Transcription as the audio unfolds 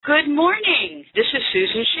Good morning. This is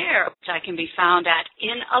Susan Scher. I can be found at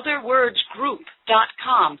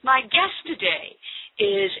inotherwordsgroup.com. My guest today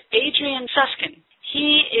is Adrian Suskin.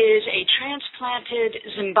 He is a transplanted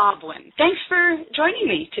Zimbabwean. Thanks for joining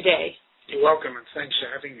me today. You're welcome, and thanks for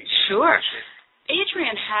having me. Sure.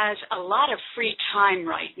 Adrian has a lot of free time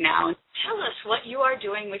right now. Tell us what you are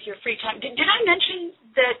doing with your free time. Did I mention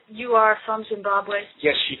that you are from Zimbabwe?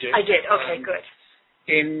 Yes, you did. I did. Okay, good.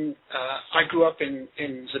 I grew up in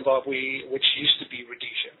Zimbabwe, which used to be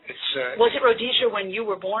Rhodesia. Was it Rhodesia when you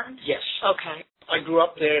were born? Yes. Okay. I grew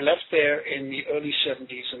up there, left there in the early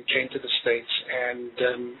 70s and came to the States. And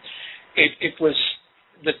it was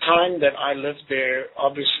the time that I lived there,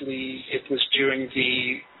 obviously it was during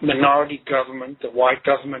the minority government, the white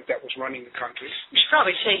government that was running the country. We should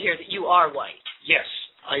probably say here that you are white. Yes.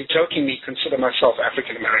 I jokingly consider myself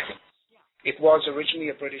African American. It was originally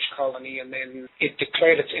a British colony, and then it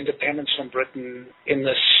declared its independence from Britain in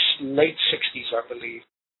the late 60s, I believe.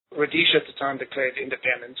 Rhodesia at the time declared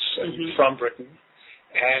independence from Britain,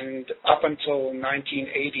 and up until 1980,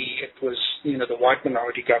 it was the white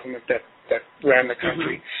minority government that ran the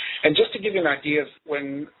country. And just to give you an idea of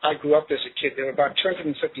when I grew up as a kid, there were about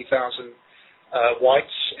 250,000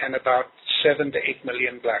 whites and about 7 to 8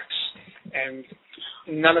 million blacks, and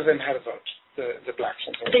none of them had a vote. The blacks.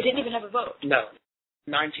 They didn't even have a vote? No.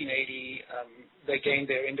 1980, they gained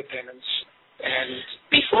their independence. And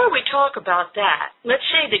before we talk about that, let's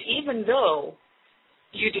say that even though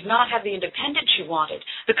you did not have the independence you wanted,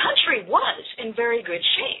 the country was in very good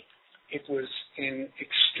shape. It was in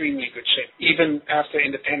extremely good shape. Even after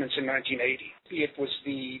independence in 1980, it was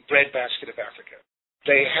the breadbasket of Africa.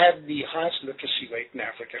 They had the highest literacy rate in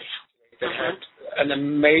Africa. They had an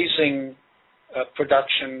amazing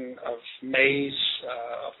production of maize,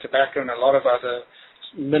 of tobacco, and a lot of other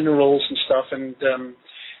minerals and stuff, and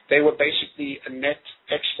they were basically a net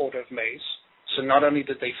exporter of maize. So not only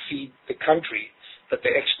did they feed the country, but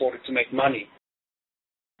they exported to make money.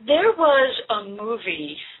 There was a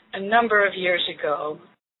movie a number of years ago,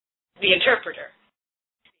 The Interpreter,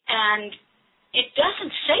 and it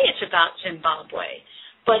doesn't say it's about Zimbabwe,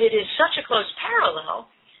 but it is such a close parallel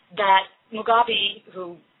that Mugabe,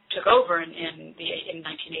 who took over in 1980,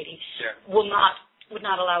 would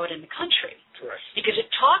not allow it in the country. Correct. Because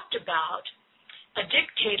it talked about a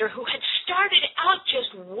dictator who had started out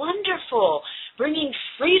just wonderful, bringing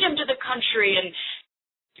freedom to the country, and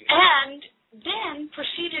then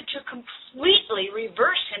proceeded to completely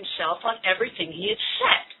reverse himself on everything he had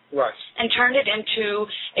said. Right. And turned it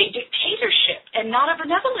into a dictatorship, and not a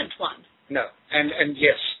benevolent one. No. And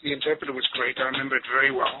yes, The Interpreter was great. I remember it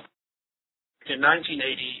very well. In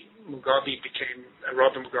 1980,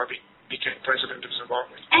 Robert Mugabe became president of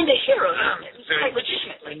Zimbabwe. And a hero, quite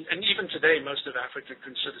legitimately. And even today, most of Africa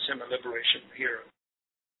considers him a liberation hero.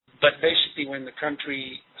 But basically, when the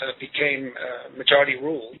country became majority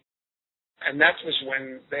rule, and that was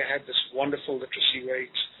when they had this wonderful literacy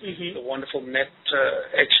rate, the wonderful net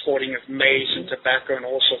exporting of maize and tobacco and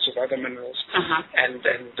all sorts of other minerals, and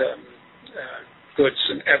goods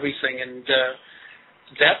and everything. And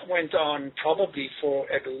that went on probably for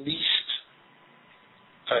at least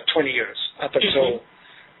 20 years, up until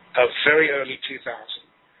very early 2000.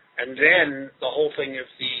 And then the whole thing of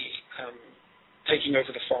the taking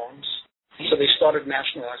over the farms. So they started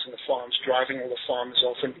nationalizing the farms, driving all the farmers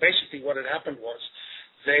off. And basically what had happened was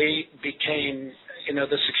they became,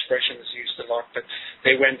 this expression is used a lot, but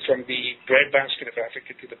they went from the breadbasket of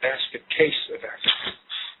Africa to the basket case of Africa.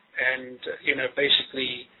 And,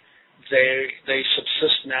 basically they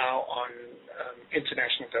subsist now on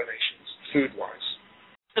international donations, food-wise.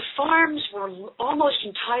 The farms were almost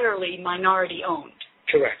entirely minority-owned.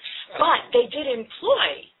 Correct. But they did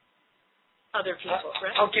employ other people,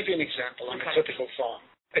 right? I'll give you an example on a typical farm.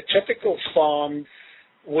 A typical farm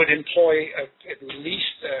would employ at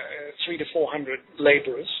least 300 to 400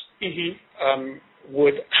 laborers,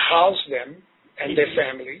 would house them and their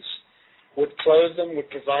families, would clothe them, would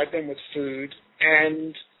provide them with food,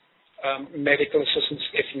 and medical assistance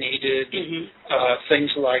if needed, things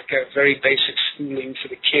like very basic schooling for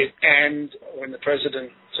the kid. And when the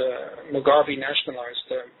President Mugabe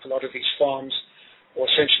nationalized a lot of these farms, or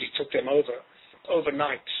essentially took them over,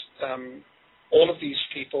 overnight, all of these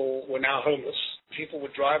people were now homeless. People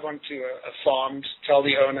would drive onto a farm, tell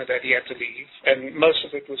the owner that he had to leave, and most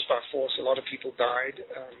of it was by force. A lot of people died.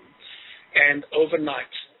 And overnight,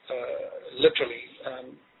 literally,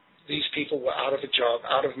 these people were out of a job,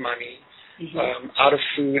 out of money, out of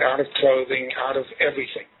food, out of clothing, out of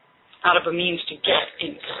everything. Out of a means to get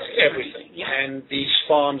everything. Yeah. And these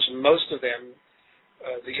farms, most of them,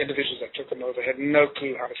 the individuals that took them over had no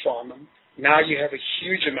clue how to farm them, Now you have a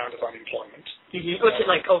huge amount of unemployment. Mm-hmm. What's it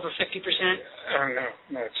like, over 50%?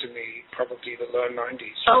 No, it's in probably the low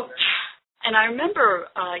 90s. Oh, and I remember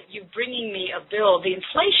you bringing me a bill. The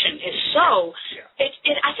inflation is so,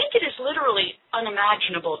 I think it is literally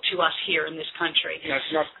unimaginable to us here in this country. No,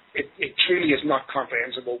 it's not. It truly is not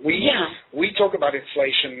comprehensible. We talk about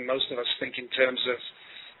inflation, most of us think in terms of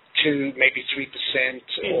 2, maybe 3%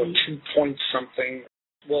 or 2 point something.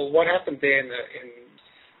 Well, what happened there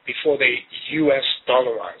before they U.S.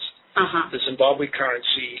 dollarized, the Zimbabwe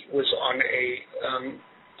currency was on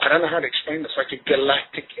I don't know how to explain this, like a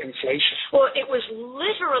galactic inflation. Well, it was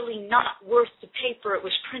literally not worth the paper it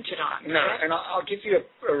was printed on. No, and I'll give you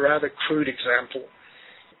a rather crude example.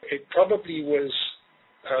 It probably was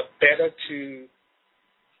better to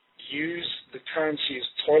use the currency as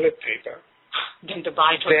toilet paper than to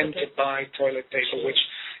buy toilet paper, which,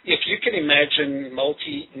 if you can imagine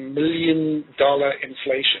multi-million-dollar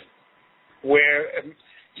inflation, where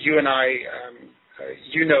you and I,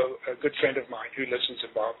 a good friend of mine who lives in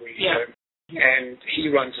Zimbabwe, and he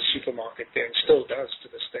runs a supermarket there and still does to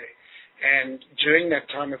this day. And during that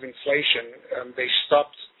time of inflation, they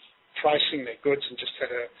stopped pricing their goods and just had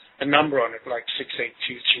a number on it, like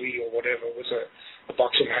 6823 or whatever, was a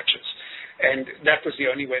box of matches. And that was the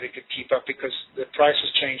only way they could keep up, because the prices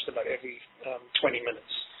changed about every 20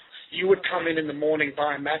 minutes. You would come in the morning,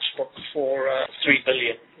 buy a matchbook for 3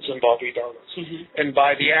 billion Zimbabwe dollars. And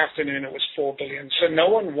by the afternoon, it was 4 billion. So no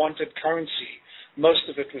one wanted currency. Most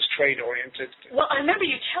of it was trade-oriented. Well, I remember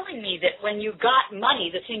you telling me that when you got money,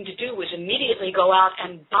 the thing to do was immediately go out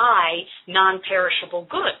and buy non-perishable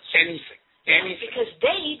goods. Anything. Because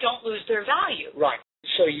they don't lose their value. Right.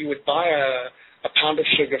 So you would buy a pound of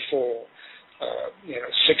sugar for $65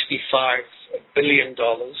 billion,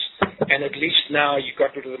 and at least now you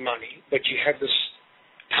got rid of the money, but you had this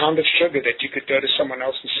pound of sugar that you could go to someone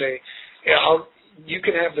else and say, you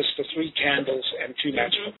can have this for 3 candles and 2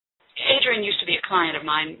 matchbooks. Adrian used to be a client of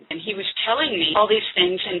mine, and he was telling me all these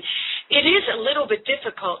things, and it is a little bit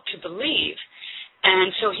difficult to believe.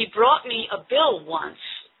 And so he brought me a bill once,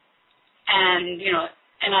 and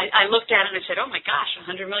I looked at it and I said, oh my gosh,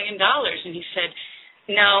 $100 million. And he said,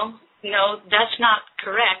 no, that's not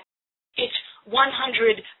correct. It's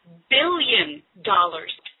 $100 billion.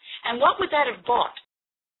 And what would that have bought?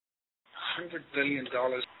 $100 billion,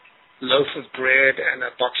 loaf of bread and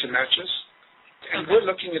a box of matches. And we're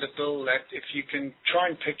looking at a bill that, if you can try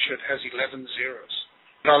and picture it, has 11 zeros.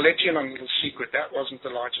 And I'll let you in on a little secret. That wasn't the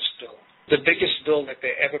largest bill. The biggest bill that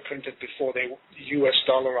they ever printed before they U.S.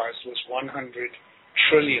 dollarized was 100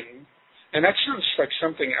 trillion. And that sounds like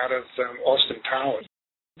something out of Austin Powers.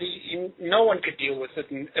 No one could deal with it,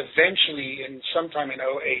 and eventually, sometime in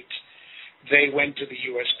 2008, they went to the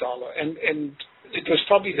U.S. dollar, and it was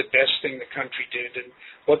probably the best thing the country did. And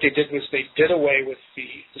what they did was they did away with the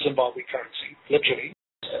Zimbabwe currency, literally.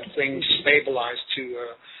 Things stabilized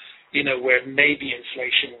to, where maybe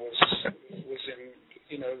inflation was in,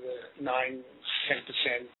 the 9-10%.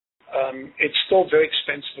 It's still very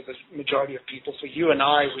expensive for the majority of people. For you and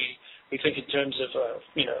I, we think in terms of,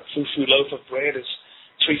 fufu loaf of bread is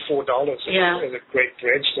 $3-4 at a great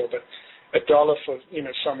bread store, but $1 for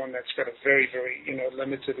someone that's got a very, very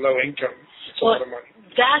limited low income, it's a lot of money.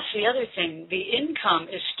 That's the other thing. The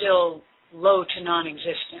income is still low to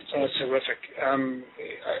non-existent. Oh, it's horrific.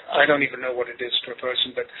 I don't even know what it is per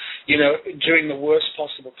person, but during the worst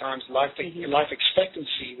possible times, life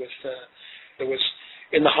expectancy there was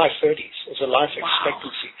in the high 30s as a life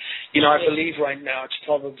expectancy. I believe right now it's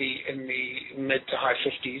probably in the mid to high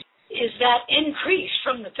 50s. Is that increase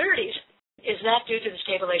from the 30s? Is that due to the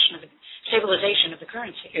stabilization of the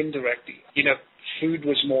currency? Indirectly. Food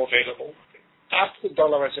was more available. After the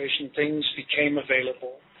dollarization, things became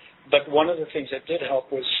available. But one of the things that did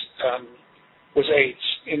help was AIDS.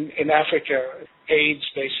 In Africa, AIDS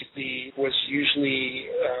basically was usually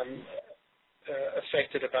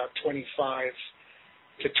affected about 25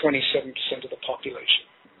 to 27% of the population.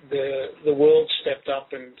 The world stepped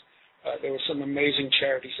up, and there were some amazing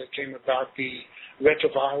charities that came about. The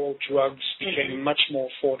retroviral drugs became much more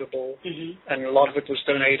affordable, and a lot of it was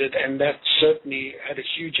donated, and that certainly had a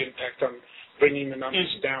huge impact on bringing the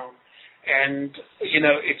numbers down. And,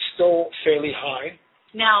 it's still fairly high.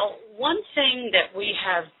 Now, one thing that we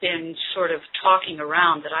have been sort of talking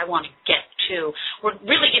around that I want to get to, we're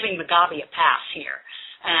really giving Mugabe a pass here,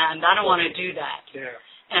 and I don't want to do that. Yeah.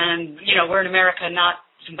 And, we're in America, not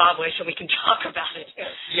Zimbabwe, so we can talk about it.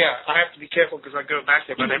 Yeah, I have to be careful because I go back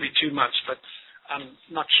there about every 2 months, but I'm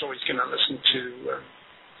not sure he's going to listen to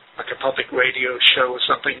like a public radio show or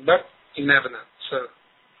something, but you never know. So,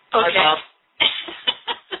 okay. Hi, Bob.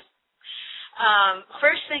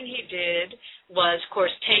 First thing he did was, of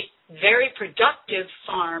course, take very productive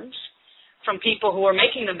farms from people who were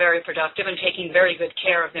making them very productive and taking very good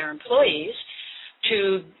care of their employees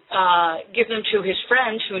to give them to his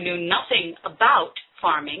friends who knew nothing about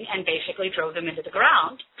farming and basically drove them into the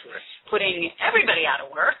ground, Correct. putting everybody out of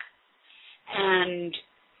work. And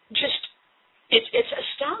just, it's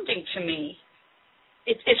astounding to me.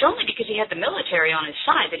 It's only because he had the military on his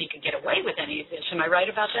side that he could get away with any of this. Am I right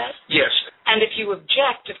about that? Yes. And if you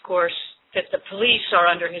object, of course, that the police are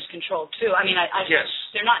under his control, too. I mean, yes.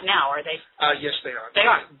 They're not now, are they? Yes, they are. They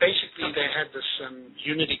are. Basically, they had this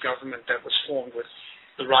unity government that was formed with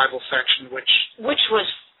the rival faction, which was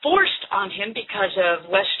forced on him because of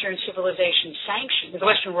Western civilization sanctions, the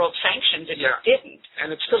Western world sanctions. It didn't. And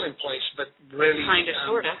it's still in place, but really... Kind of,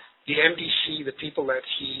 sort of. The MDC, the people that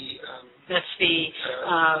he... that's the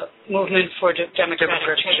Movement for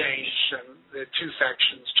Democratic Change. The two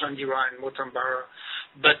factions, Changirai and Mutambara.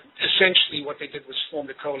 But essentially what they did was form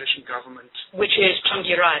the coalition government. Which is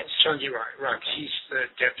Changirai. Changirai, right. He's the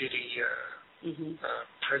deputy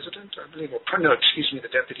president, I believe.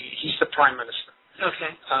 The deputy. He's the prime minister.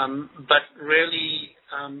 Okay. But really,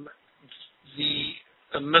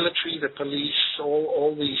 the military, the police,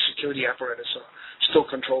 all the security apparatus are still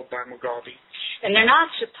controlled by Mugabe. And they're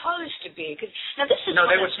not supposed to be. Now this is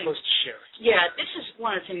they were supposed to share it. Yeah, this is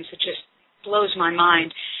one of the things that just blows my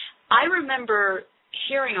mind. I remember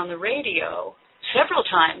hearing on the radio several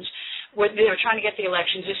times where they were trying to get the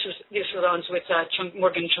elections. This was the ones with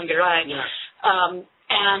Morgan Tsvangirai. Yeah.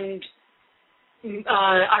 And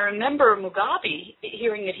I remember Mugabe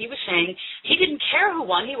hearing that he was saying he didn't care who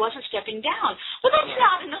won, he wasn't stepping down. Well, that's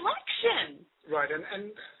not an election. Right, and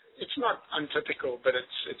it's not untypical, but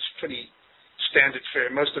it's pretty standard fare.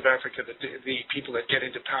 Most of Africa, the people that get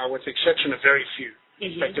into power, with the exception of very few.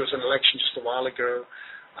 In fact, there was an election just a while ago.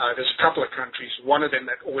 There's a couple of countries. One of them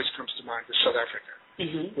that always comes to mind is South Africa,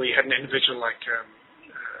 where you had an individual like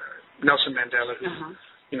Nelson Mandela, who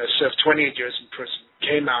served 28 years in prison,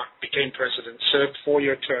 came out, became president, served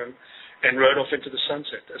 4-year term, and rode off into the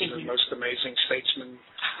sunset as the most amazing statesman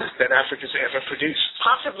that Africa's ever produced.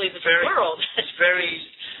 Possibly the world. It's very,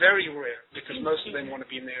 very rare because most of them want to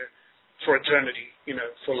be in there for eternity,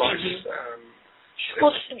 for life.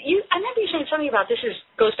 Well, I remember you saying something about this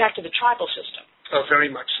goes back to the tribal system. Oh, very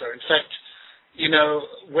much so. In fact,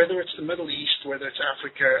 whether it's the Middle East, whether it's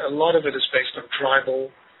Africa, a lot of it is based on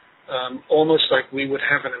tribal, almost like we would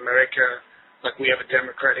have in America, like we have a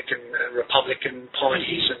Democratic and Republican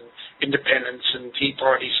parties and independents and Tea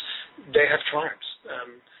parties. They have tribes.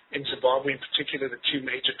 In Zimbabwe, in particular, the two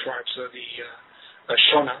major tribes are the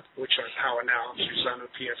Shona, which are in power now,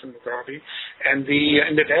 ZANU-PF and Mugabe, and the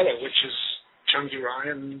Ndebele, which is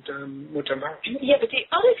Changirai and Mutambara. Yeah, but the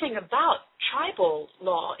other thing about tribal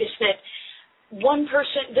law is that one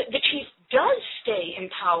person, the chief does stay in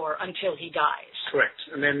power until he dies. Correct.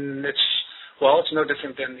 And then it's no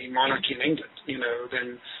different than the monarchy in England,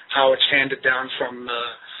 than how it's handed down from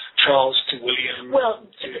Charles to William. Well,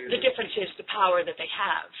 the difference is the power that they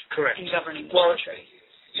have in governing the country.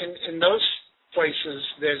 In those places,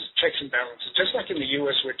 there's checks and balances, just like in the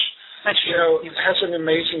U.S., which has an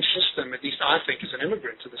amazing system, at least I think, as an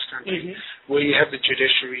immigrant to this country, where you have the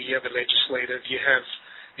judiciary, you have the legislative, you have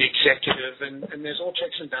the executive, and there's all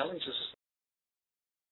checks and balances